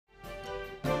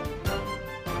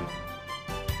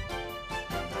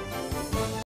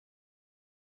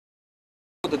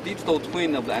the digital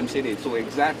twin of the MCD, so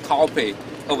exact copy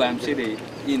of MCD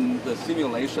in the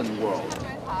simulation world.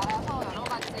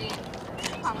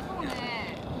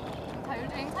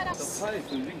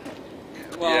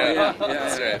 Well, yeah,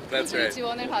 that's right.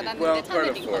 지원을 받았는데 Well, 차는 part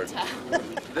of Ford. 인거차.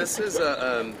 This is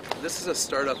a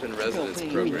startup in residence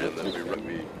program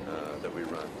that we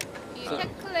run. 이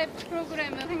테클랩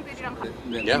프로그램은 학생들이랑 같이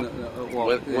Yeah.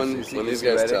 When these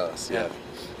guys tell us, yeah.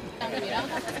 학생들이랑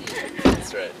같이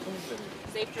That's right.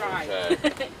 safe drive.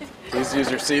 Okay. Please use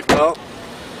your seatbelt.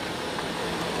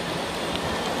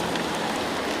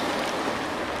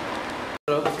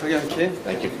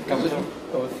 Thank you.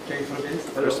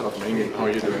 First off, how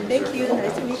are you doing? Thank you.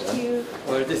 Nice to meet you.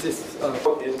 Well, this is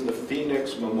in the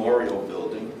Phoenix Memorial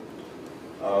Building,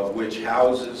 which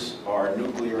houses our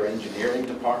nuclear engineering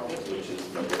department, which is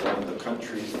number one in the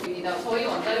country. 저희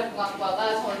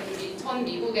원자력공학과가 전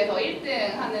미국에서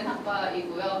 1등 하는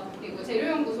학과이고요. 그리고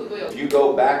재료연구소도 If you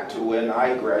go back to when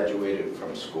I graduated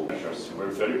from school.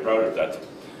 We're very proud of that.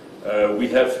 We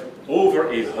have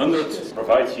over 800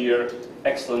 provide here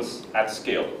excellence at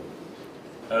scale.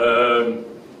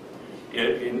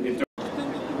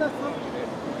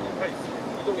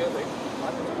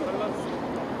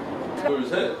 둘,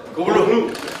 셋.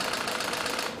 그걸로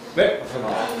네.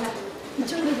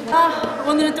 아,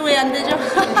 오늘은 또 왜 안 되죠?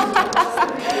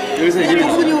 여기서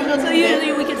분이 오셔서 so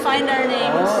usually we can find our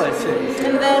names. Oh, I see.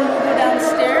 And then we go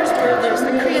downstairs where there's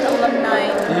the Korean alumni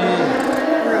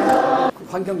room.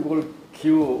 환경국을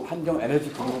기후, 환경, 에너지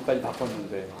국으로까지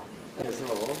바꿨는데 그래서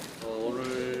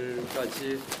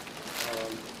오늘까지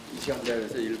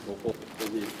미시간대학에서 일 보고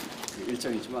여기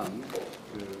일정이지만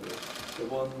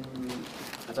이번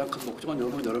가장 큰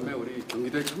목적은 여름에 우리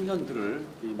경기도의 청년들을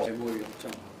이 메모에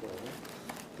협정하고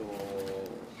또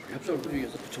협정을 꾸리기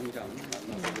위해서 부총장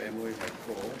만나서 메모에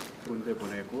뵙고 군대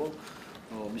보내고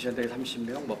미시간대에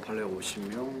 30명, 머팔레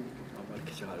 50명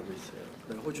이렇게 제가 알고 있어요.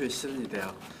 그다음에 호주의 시드니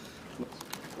대학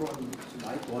프로그램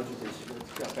많이 도와주시고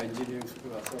특히 아까 엔지니어링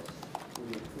스쿨 가서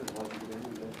우리 크게 도와주기로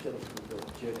했는데 혹시라도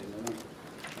기회 되면은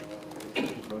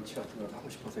브런치 같은 걸 하고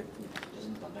싶어서 했더니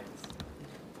만나겠습니다.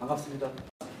 반갑습니다.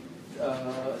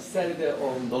 Saturday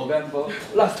of November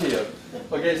last year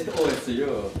against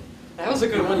OSU. That was a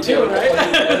good one too, right?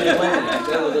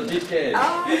 That was a big game.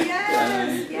 Oh,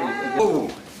 yes, yes. Oh,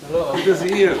 hello. Good to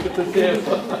see you. Good to see you.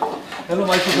 Hello,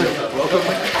 my professor. Welcome.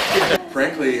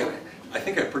 Frankly, I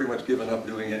think I've pretty much given up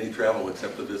doing any travel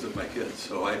except to visit my kids.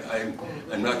 So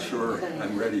I'm not sure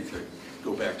I'm ready to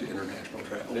go back to international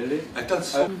travel. Really? I've done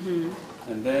so.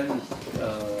 And then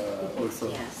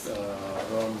also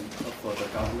run for the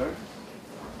governor.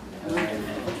 I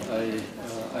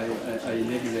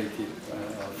inaugurated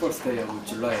first day of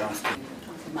July last year.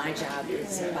 My job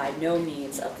is by no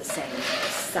means of the same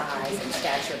size and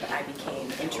stature, but I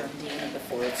became interim dean of the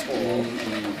Ford School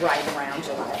right around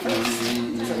July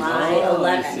 1st, July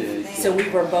 11th. So we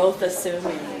were both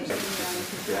assuming.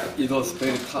 It was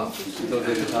very tough. It was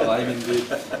very tough. I mean, with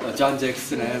John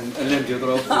Jackson and Ellen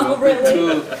Theodorov,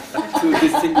 Really? two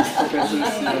distinguished professors in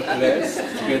the class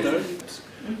together.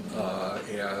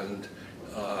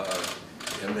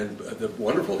 And then the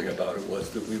wonderful thing about it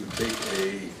was that we would take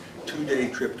a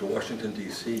 2-day trip to Washington,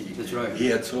 D.C. That's right. He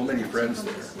had so many friends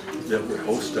there that would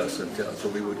host us, and so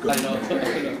we would go.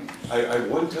 I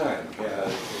one time had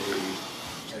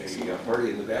a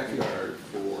party in the backyard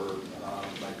for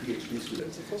my PhD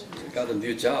students. Got a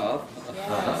new job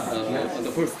on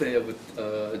the first day of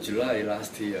July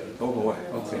last year. Oh boy!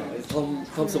 Okay.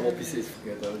 Tons of offices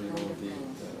together, the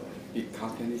big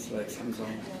companies like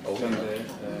Samsung, Hyundai,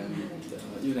 and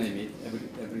you name it,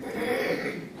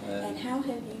 everything. And how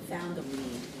have you found the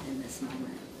lead in this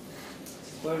moment?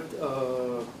 Well,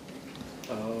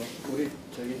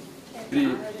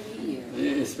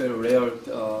 it's very rare,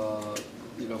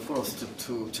 for us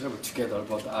to travel together.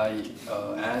 But I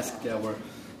asked our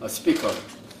speaker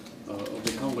of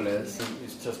the Congress.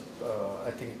 It's just,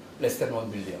 I think, less than 1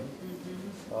 million.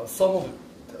 Some of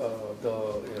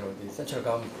the central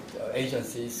government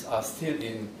agencies are still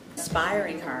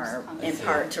Inspiring her in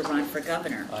part to run for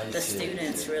governor. The see.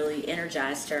 students really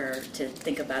energized her to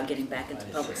think about getting back into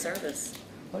public service.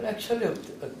 Well, actually,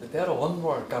 there are one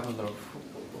more governor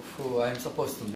who I'm supposed to